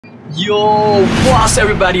Yo, what's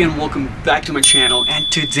everybody, and welcome back to my channel. And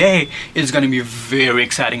today is gonna be a very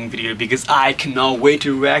exciting video because I cannot wait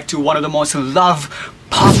to react to one of the most loved,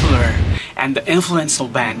 popular, and influential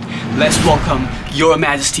band. Let's welcome Your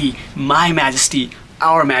Majesty, My Majesty,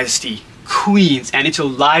 Our Majesty, Queens, and it's a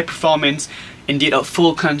live performance. Indeed, a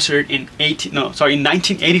full concert in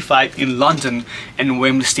 1985 in London and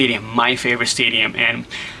Wembley Stadium, my favorite stadium. And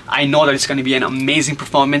I know that it's going to be an amazing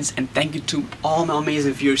performance. And thank you to all my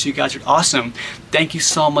amazing viewers. You guys are awesome. Thank you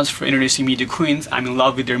so much for introducing me to Queens. I'm in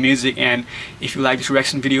love with their music. And if you like this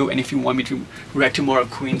reaction video and if you want me to react to more of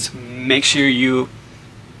Queens, make sure you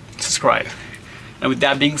subscribe. And with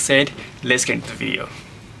that being said, let's get into the video.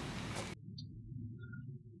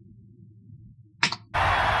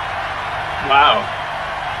 Wow.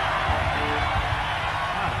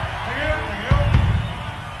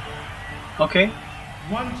 Okay.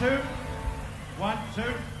 1, 2. 1, 2.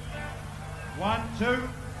 1, 2.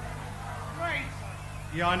 Great.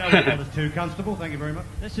 Yeah, I know what that was too, Constable. Thank you very much.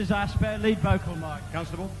 This is our spare lead vocal mic.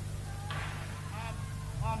 Constable.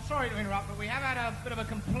 I'm sorry to interrupt, but we have had a bit of a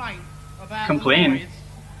complaint about Complaint? noise.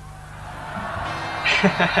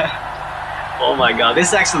 Oh my god, this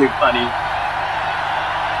is actually funny.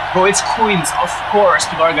 Bro, it's Queens, of course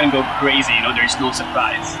people are gonna go crazy, you know, there's no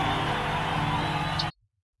surprise.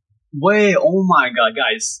 Wait, oh my god,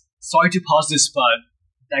 guys. Sorry to pause this, but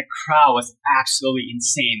that crowd was absolutely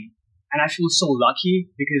insane. And I feel so lucky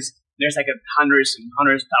because there's like hundreds and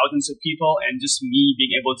hundreds, thousands of people, and just me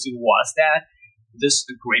being able to watch that, this is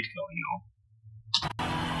a great feeling, you know.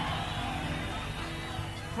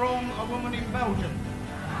 From a woman in Belgium.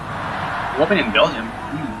 Woman in Belgium?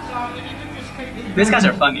 So if you could just keep... These guys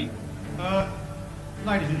are funny.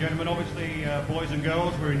 Ladies and gentlemen, obviously, boys and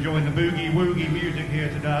girls, we're enjoying the boogie-woogie music here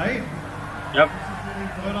today. Yep.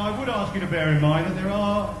 But I would ask you to bear in mind that there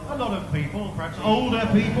are a lot of people, perhaps older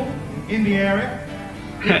people, in the area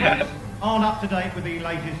who perhaps aren't up to date with the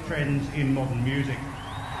latest trends in modern music.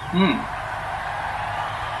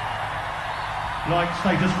 Like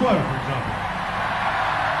status quo, for example.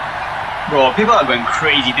 Bro, people are going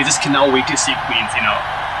crazy. They just cannot wait to see Queens, you know.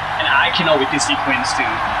 And I cannot wait to see Queens too.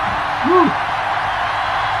 Woo.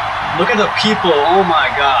 Look at the people, oh my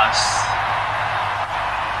gosh.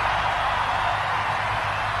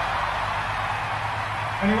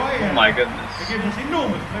 Anyway, Oh my goodness. it gives us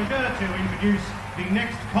enormous pleasure to introduce the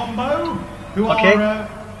next combo, who Okay. are...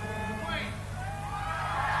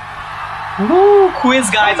 Woo, Queens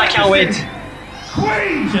guys, I can't wait.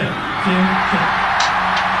 Queens!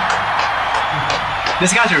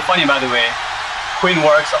 These guys are funny, by the way. Queen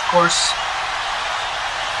works, of course.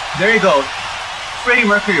 There you go. Freddie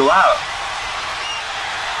Mercury, wow.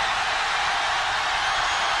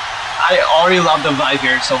 I already love the vibe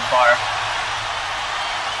here so far.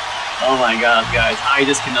 Oh my god, guys, I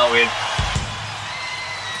just cannot wait.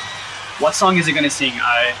 What song is he gonna sing?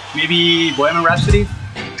 Maybe Bohemian Rhapsody?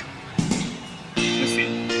 Let's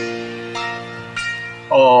see.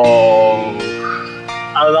 Oh,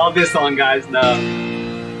 I love this song, guys. No.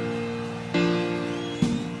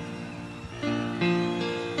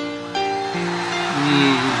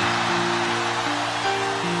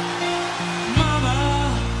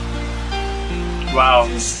 Wow,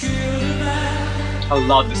 I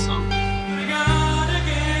love this song.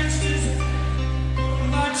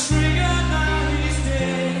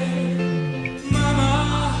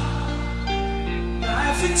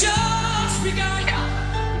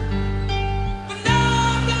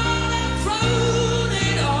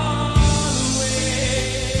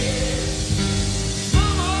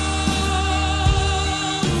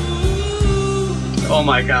 Oh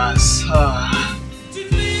my gosh.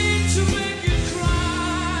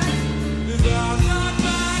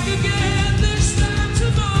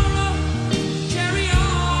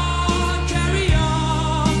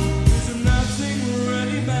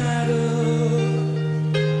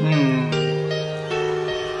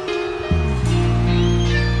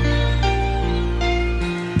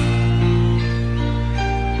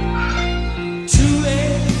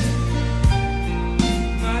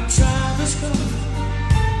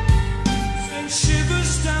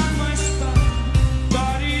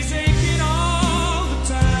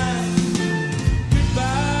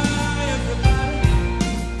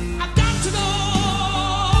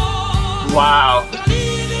 Wow.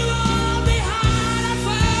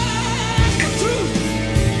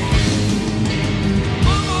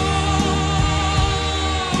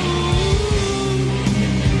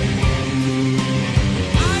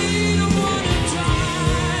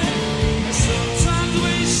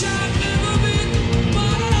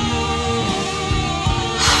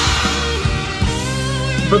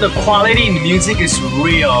 Bro, the quality in the music is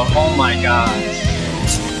real. Oh my god.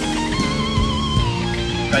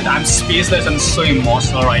 Right, I'm speechless. I'm so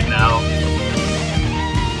emotional right now.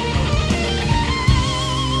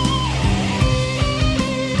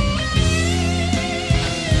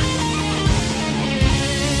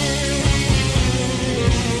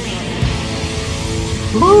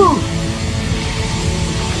 Woo!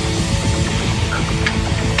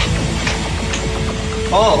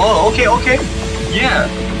 Oh, okay. Yeah.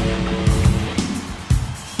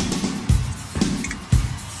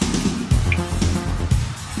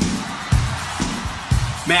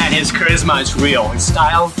 Man, his charisma is real. His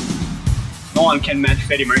style, no one can match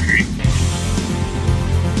Freddie Mercury.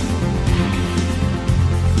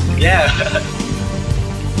 Yeah.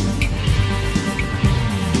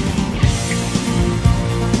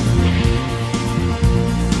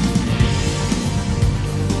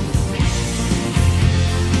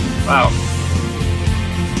 Wow.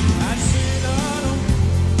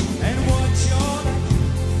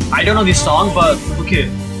 I don't know this song, but okay.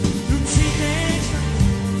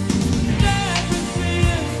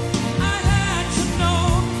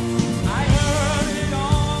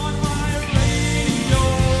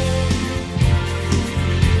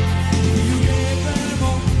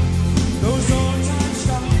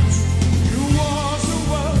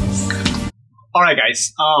 Alright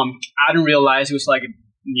guys, I didn't realize it was like a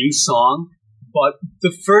new song, but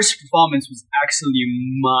the first performance was actually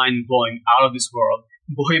mind-blowing, out of this world.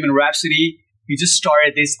 Bohemian Rhapsody, he just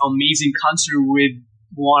started this amazing concert with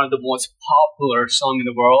one of the most popular songs in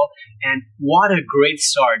the world, and what a great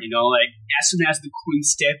start, you know, like as soon as the Queen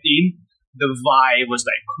stepped in, the vibe was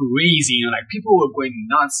like crazy, you know, like people were going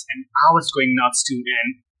nuts, and I was going nuts too,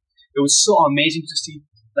 and it was so amazing to see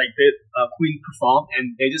like the Queen perform,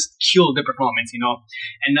 and they just killed the performance, you know.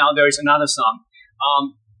 And now there's another song.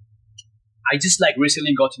 I just like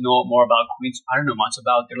recently got to know more about Queen. I don't know much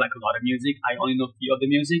about their like a lot of music. I only know a few of the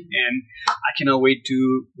music, and I cannot wait to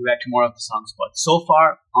react to more of the songs. But so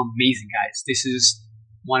far, amazing, guys. This is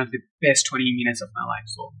one of the best 20 minutes of my life.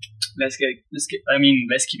 So let's keep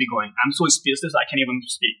it going. I'm so speechless I can't even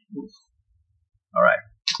speak. Oof. All right.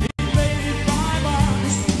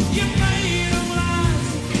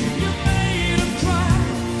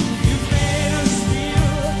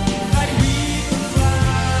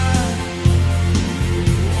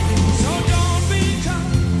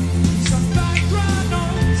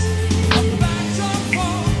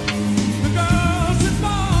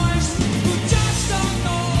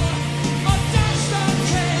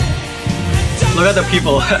 Look at the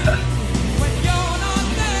people.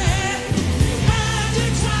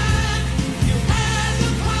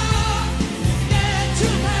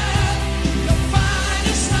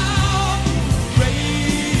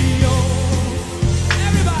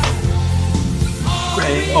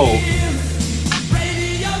 Great. Oh.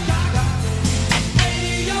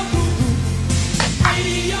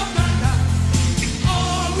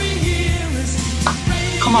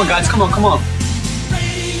 Come on, guys. Come on.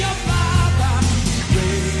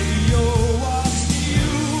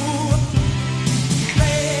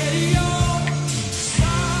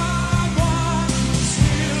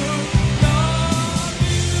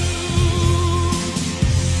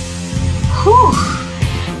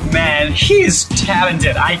 Man, he's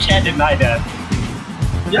talented. I can't deny that.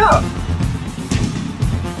 Yeah.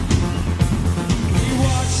 We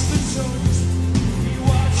watch the shows, we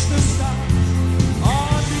watch the stars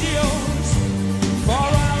on videos for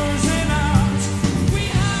hours and hours. We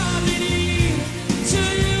hardly need to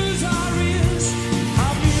use our ears.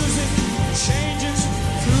 How music changes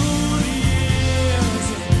through the years.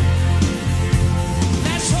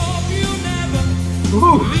 Let's hope you never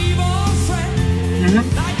leave our friend.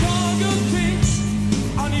 Like all good things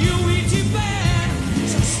on you we depend.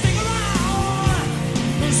 So stick around,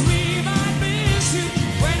 'cause we might miss you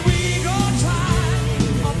when we go time.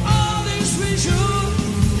 Of all this we should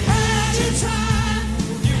had your time.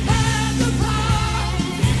 You had the power,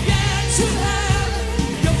 you get to have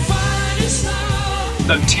your finest hour.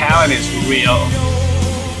 The talent is real.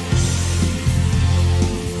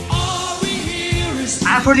 All we hear is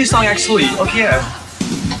I've heard this song actually. Okay.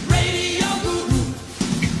 radio goo-goo,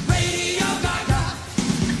 radio gaga.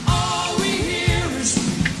 All we hear is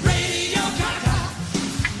radio gaga,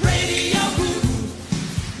 radio goo-goo,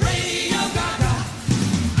 radio gaga.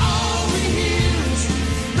 All we hear is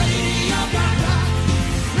radio gaga,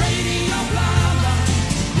 radio blah blah.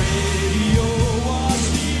 Radio was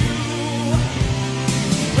you,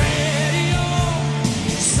 radio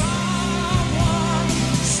someone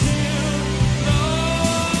still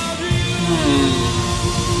love you.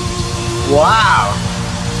 Wow.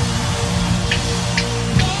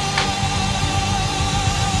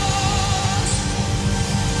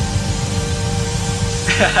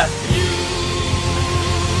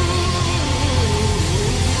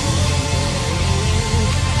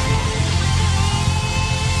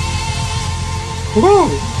 Woo!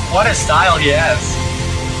 What a style he has.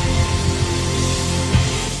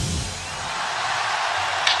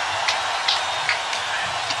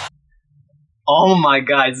 Oh my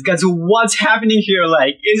god, guys, what's happening here?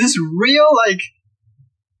 Like, is this real? Like,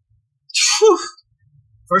 whew.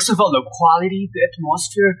 First of all, the quality, the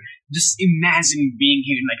atmosphere, just imagine being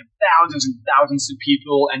here in like thousands and thousands of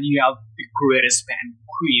people and you have the greatest band,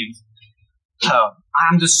 Queen.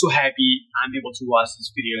 I'm just so happy I'm able to watch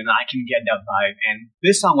this video and I can get that vibe. And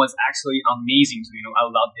this song was actually amazing, so I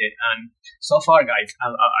loved it. And so far, guys,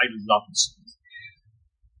 I love this song.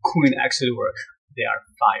 Queen actually work. They are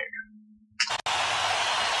fire.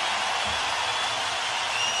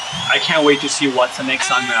 I can't wait to see what's the next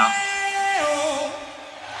song now.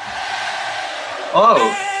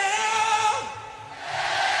 Oh.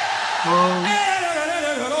 Oh.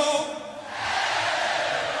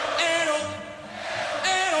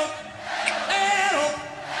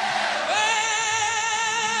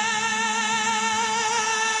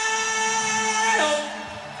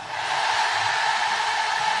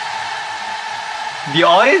 The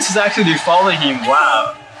audience is actually following him.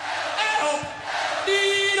 Wow.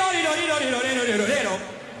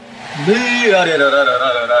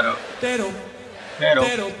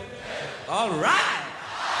 All right.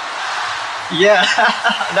 Yeah,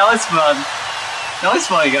 that was fun. That was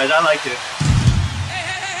fun, guys. I liked it. Hey,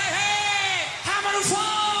 hammer and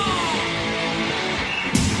fall.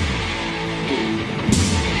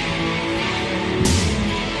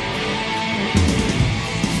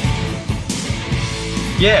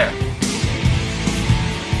 Yeah.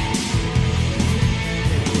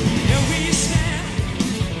 Here we stand,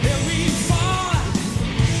 here we fall.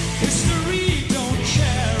 History don't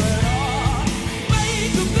care at all.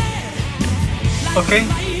 Make a bed. Okay.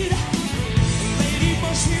 Lady,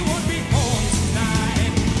 but she won't be home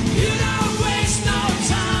tonight. You don't waste no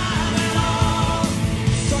time at all.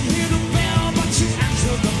 Don't hear the bell, but you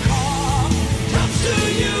answer the call. Comes to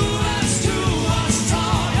you as to us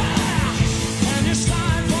tall, yeah. And it's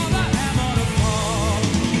time for the hammer to fall.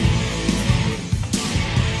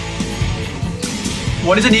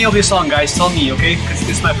 What is the name of this song, guys? Tell me, okay? Because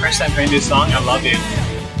this is my first time hearing this song. I love it.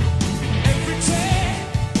 Every day,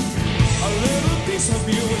 a little piece of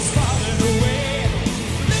you is falling away.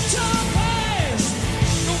 Lift your face,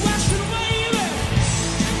 the western wave.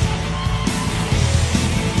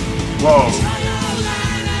 Whoa. Try your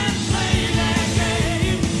line and play that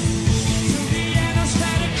game. Till the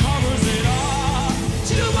anesthetic covers it all.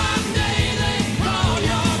 Till one day they call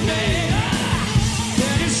your name.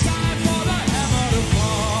 Then it's time for the hammer to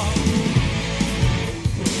fall.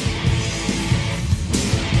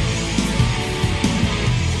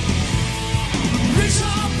 Reach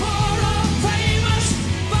up for a famous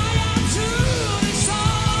fire to the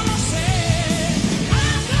soul. I say, I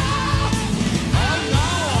know.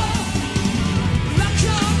 Lock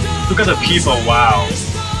your door. Look at the people, wow.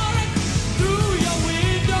 Through your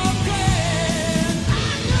window pane.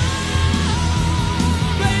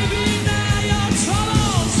 Baby, now your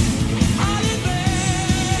troubles are in there.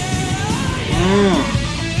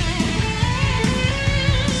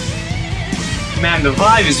 Man, the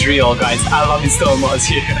vibe is real, guys. I love it so much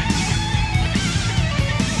here.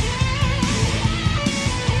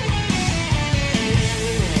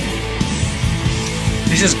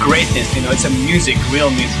 This is greatness, it's a music, real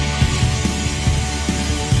music.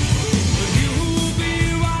 You will be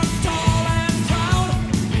right tall and proud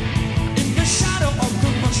in the shadow of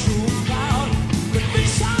the mushroom cloud. The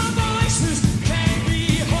beast of voices can't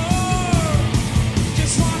be heard.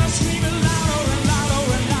 Just wanna scream it louder and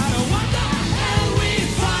louder and louder. What the hell we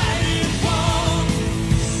fighting for?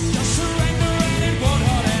 Just surrender and it won't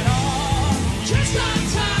hurt at all. Just got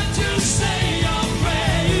time to say your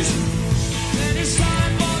praise. Then it's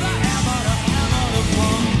time for the hammer to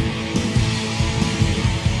fall.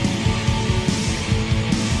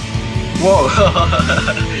 Whoa.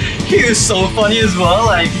 He is so funny as well.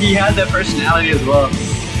 Like, he has that personality as well.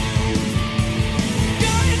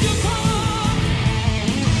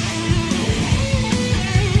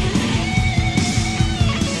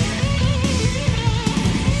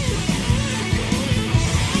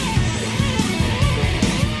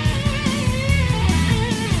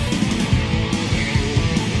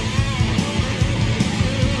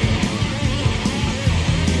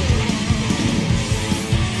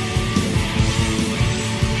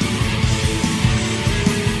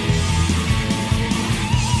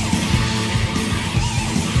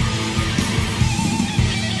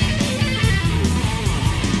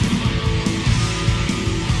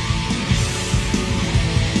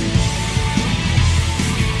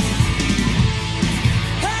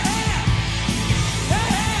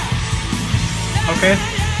 Okay.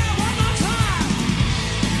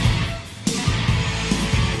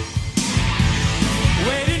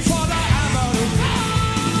 Waiting for the hammer to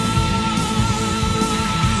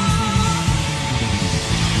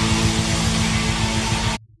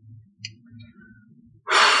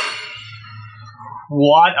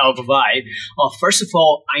What a vibe. First of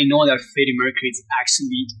all, I know that Freddie Mercury is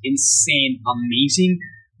actually insane, amazing,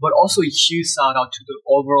 but also a huge shout out to the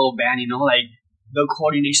overall band, you know, like the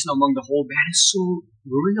coordination among the whole band is so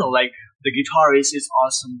real. Like the guitarist is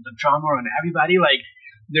awesome, the drummer and everybody, like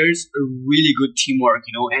there's a really good teamwork,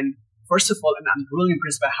 you know. And first of all, and I'm really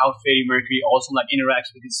impressed by how Freddie Mercury also like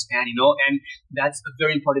interacts with his fan, you know, and that's a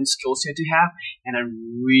very important skill set to have. And I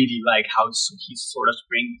really like how he sort of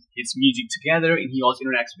brings his music together, and he also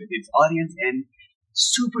interacts with his audience, and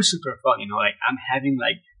super fun, you know. Like I'm having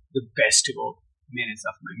like the best 2 minutes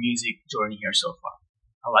of my music journey here so far.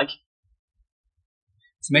 I like it.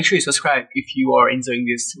 So make sure you subscribe if you are enjoying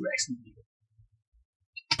this reaction video.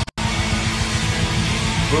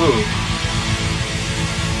 Ooh.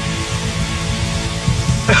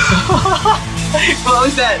 What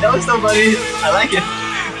was that? That was so funny. I like it.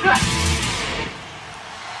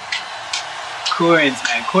 Coins,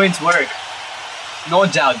 man. Coins work. No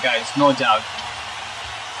doubt, guys. No doubt.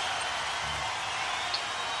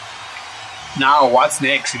 Now, what's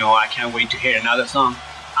next? You know, I can't wait to hear another song.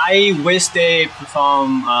 I wish they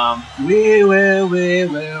perform We Will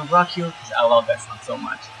Rock You, because I love that song so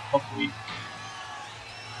much. Hopefully.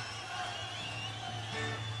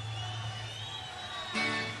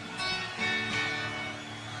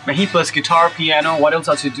 Man, he plays guitar, piano, what else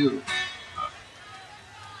does he do?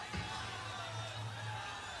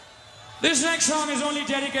 This next song is only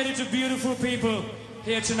dedicated to beautiful people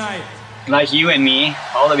here tonight. Like you and me,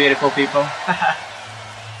 all the beautiful people.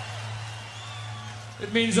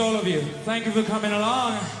 It means all of you. Thank you for coming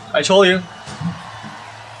along I told you.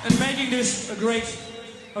 and making this a great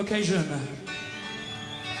occasion.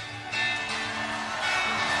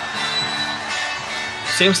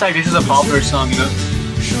 Seems like this is a popular song, you know?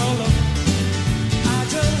 Show love. I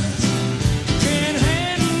just can't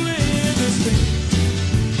handle it, this thing.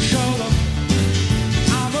 Show love.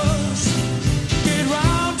 I must get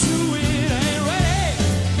round to it. Ain't ready.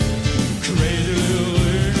 Crazy little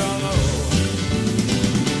thing I know.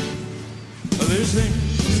 This thing.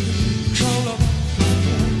 Show love.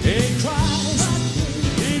 It cries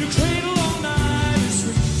in a cradle all night. It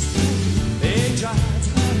screams. It jives.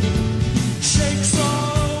 Shakes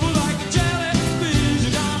all like a jellyfish.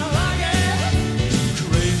 You gotta like it.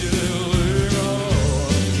 Crazy little girl.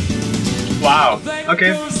 Wow. There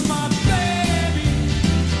Okay. goes my baby.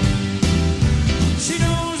 She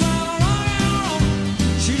knows how to rock and roll.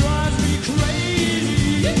 She drives me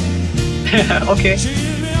crazy. Okay. She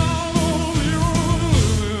hits me all over the road.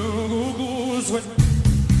 Sweat.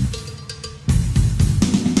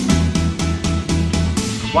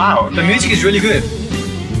 Wow, the music is really good.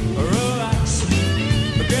 Relax,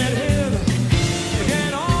 get hip,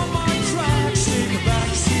 get on my tracks, take a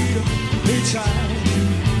back seat, hitchhike,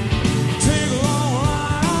 take a long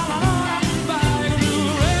ride on that bike, do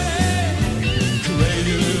ready,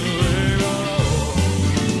 crazy little thing.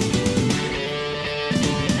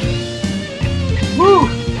 Woo!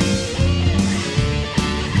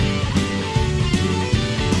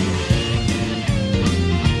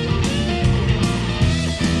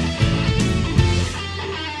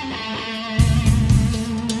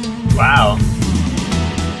 Wow.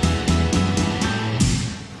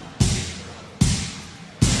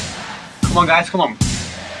 Come on, guys, come on.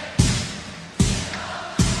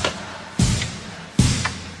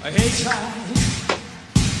 A hitchhike,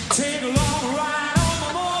 take a long ride on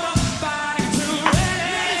my motorbike, do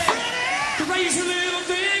ready, crazy little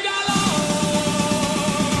thing I love.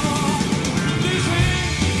 This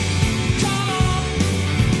thing, come on,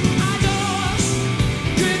 I just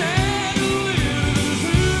can't handle it.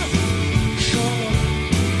 Sure,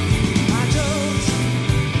 I just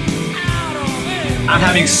out of it. I'm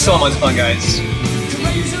having so much fun, guys.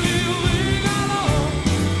 Crazy little thing I love.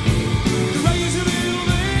 Crazy little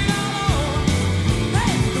thing I love.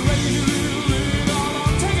 Hey, crazy little thing I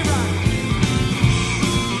love. Take it back.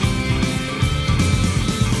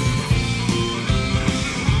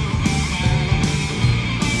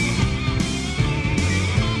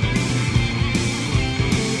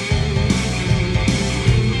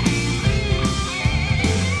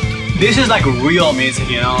 This is like real music,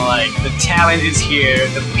 you know, like the talent is here,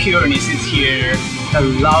 the pureness is here, the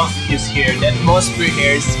love is here, the atmosphere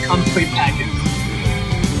here is complete package.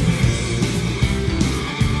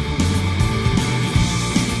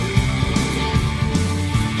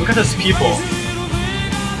 Look at those people. Crazy little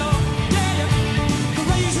thing I love. Yeah, yeah.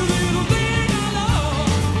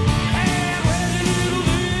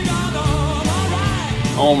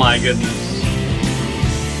 Oh my goodness.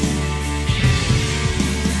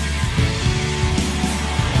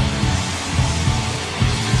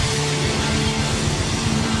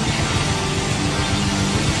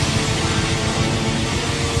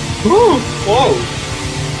 Ooh, whoa.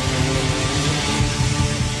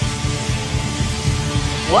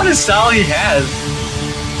 What a style he has.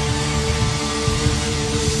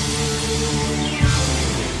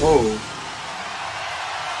 Whoa.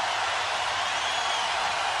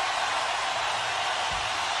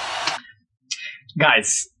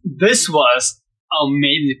 Guys, this was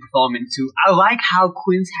amazing performance too. I like how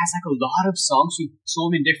Queen has like a lot of songs with so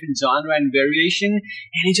many different genre and variation,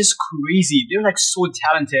 and it's just crazy. They're like so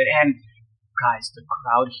talented, and guys, the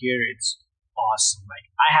crowd here is awesome. Like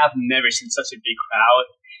I have never seen such a big crowd,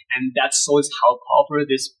 and that shows how popular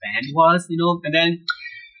this band was, you know. And then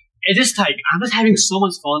it's just like I'm just having so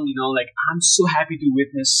much fun, you know. Like I'm so happy to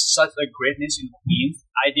witness such a greatness in Queen.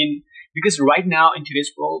 Because right now in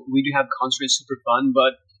today's world we do have concerts super fun,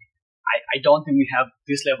 but I don't think we have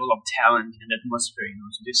this level of talent and atmosphere, you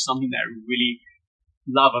know. So this is something that I really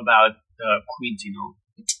love about the Queens, you know.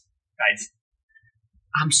 Guys,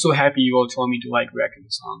 I'm so happy you all told me to like react to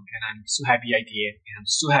the song, and I'm so happy I did, and I'm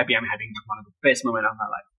so happy I'm having one of the best moments of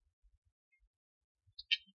my life.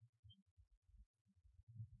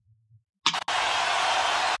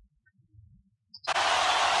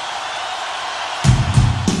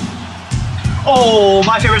 Oh,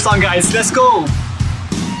 my favorite song, guys. Let's go.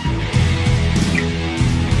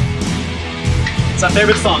 It's our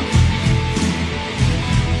favorite song.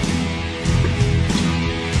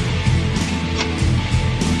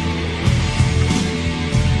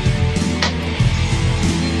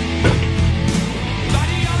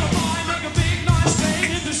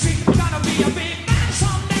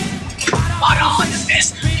 What on is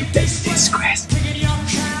this? You this disgrace.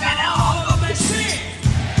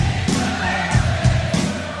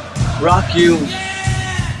 Rock you.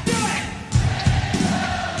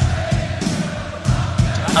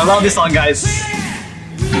 I love this song, guys.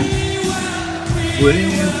 We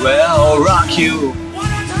will rock you.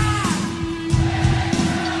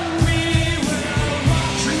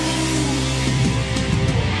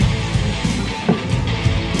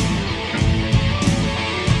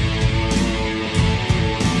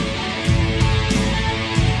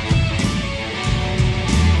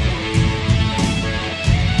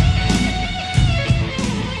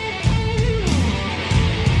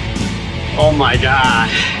 Oh my god.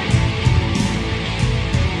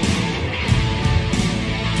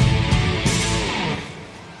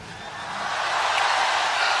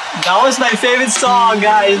 That was my favorite song,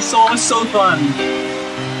 guys. So fun.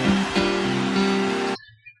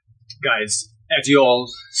 Guys, as you all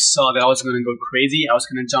saw that I was gonna go crazy, I was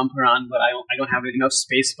gonna jump around, but I don't have enough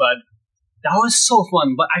space, but that was so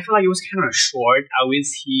fun. But I feel like it was kind of short. I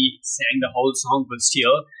wish he sang the whole song, but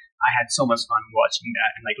still, I had so much fun watching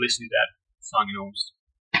that and like listening to that song, you know.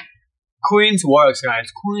 Queen's works,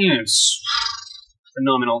 guys. Queen is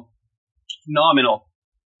phenomenal. Phenomenal.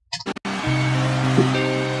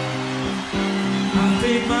 I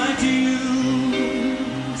paid my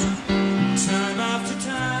dues time after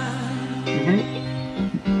time.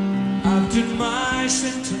 I've done my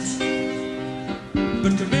sentence,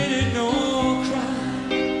 but committed no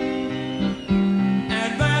crime.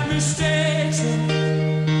 And bad mistakes,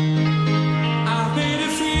 I've made a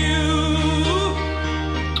few.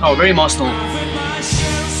 Oh, very emotional.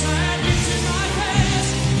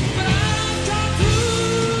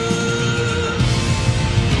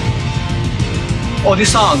 Oh,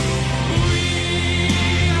 this song.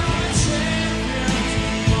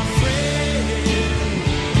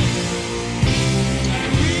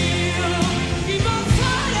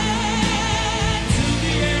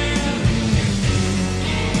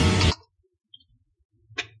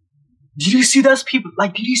 Did you see those people?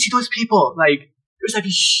 Like, did you see those people? Like, there's like a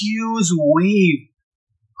huge wave.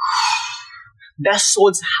 That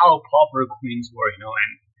shows how popular Queens were, you know,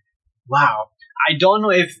 and wow. I don't know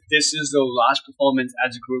if this is the last performance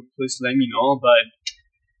as a group, please let me know, but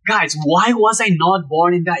guys, why was I not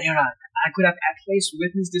born in that era? I could have at least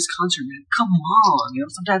witnessed this concert, man. Come on, you know,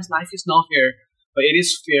 sometimes life is not fair, but it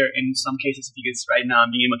is fair in some cases because right now I'm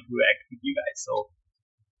being able to react with you guys, so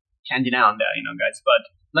can't deny on that, you know, guys, but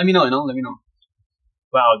let me know, you know, let me know.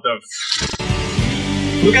 Wow,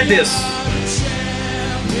 look at this.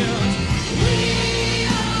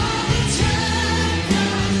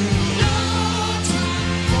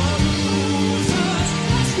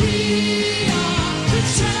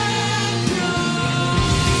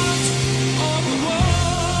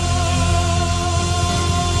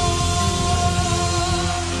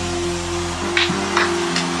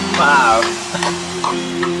 Wow.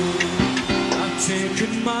 I've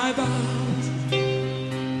taken my vows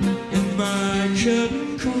and my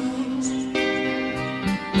curtain calls.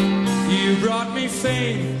 You brought me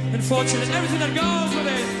fame and fortune and everything that goes with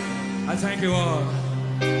it. I thank you all.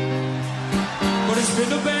 But it's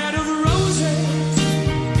been a bed of roses,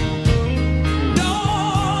 no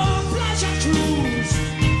pleasure cruise.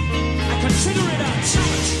 I consider it a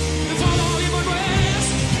challenge to follow human ways,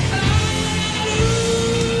 and I lose.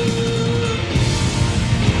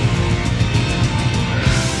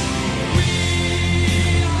 We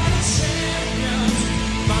are the champions,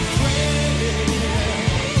 my friend,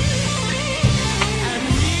 and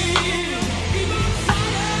we'll keep on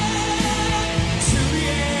fighting till the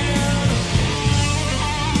end.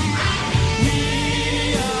 We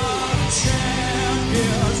are the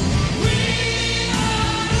champions. We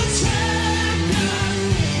are the champions.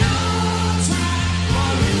 No time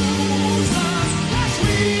for losers.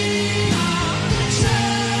 We are the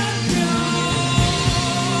champions.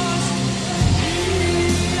 We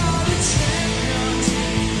are the champions,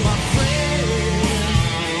 my friend.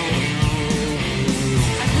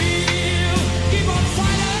 And we'll keep on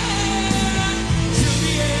fighting till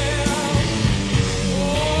the end.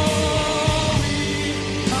 Oh, we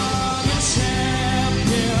are the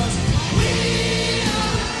champions. We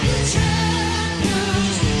are the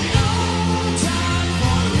champions. No time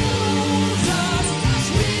for losers.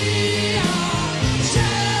 We are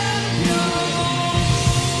champions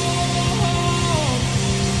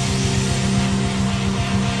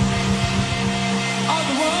of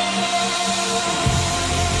the world.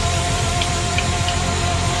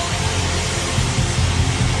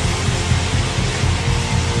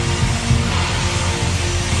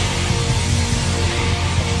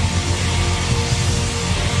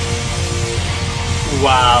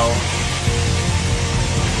 Wow.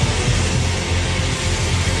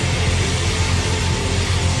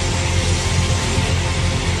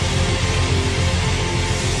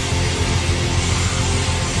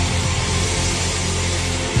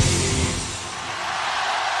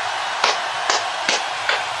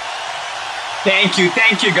 Thank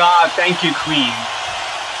you, God, thank you, Queen.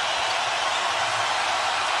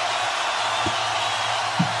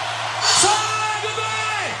 Say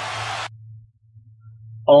goodbye.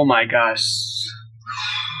 Oh my gosh.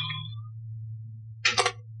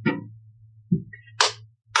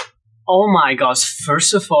 Oh my gosh,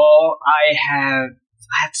 first of all, I had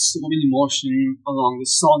so many emotion along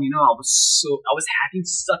this song, you know. I was having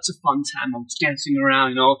such a fun time. I was dancing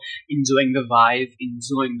around, you know, enjoying the vibe,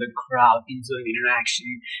 enjoying the crowd, enjoying the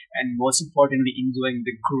interaction, and most importantly, enjoying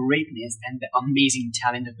the greatness and the amazing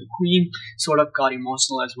talent of the Queen. Sort of got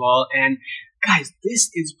emotional as well. And guys,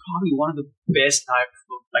 this is probably one of the best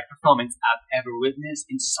like performance I've ever witnessed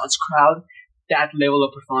in such crowd. That level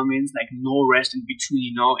of performance, like no rest in between,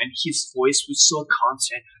 you know, and his voice was so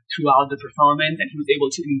constant throughout the performance, and he was able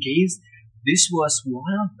to engage. This was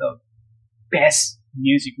one of the best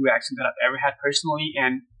music reactions that I've ever had personally.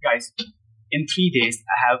 And guys, in 3 days,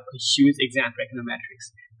 I have a huge exam for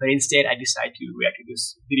econometrics, but instead I decided to react to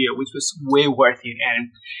this video, which was way worth it.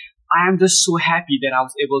 And I am just so happy that I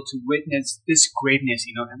was able to witness this greatness,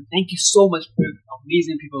 you know, and thank you so much for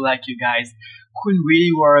amazing people like you guys. Queen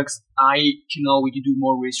really works. I cannot wait to do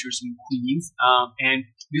more research on Queens. And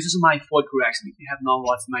this is my 4th reaction. If you have not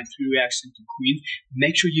watched my 3 reaction to Queens,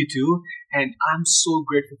 make sure you do. And I'm so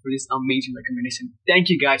grateful for this amazing recommendation. Thank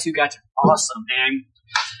you guys. You guys are awesome. And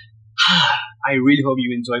I really hope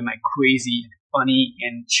you enjoy my crazy, funny,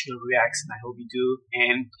 and chill reaction. I hope you do.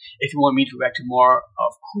 And if you want me to react to more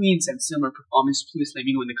of Queens and similar performance, please let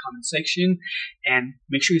me know in the comment section. And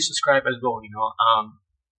make sure you subscribe as well, you know.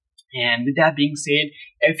 And with that being said,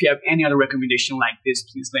 if you have any other recommendation like this,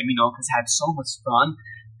 please let me know, because I had so much fun.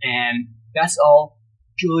 And that's all.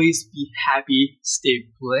 Please be happy, stay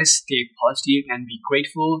blessed, stay positive, and be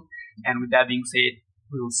grateful. And with that being said,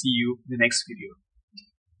 we will see you in the next video.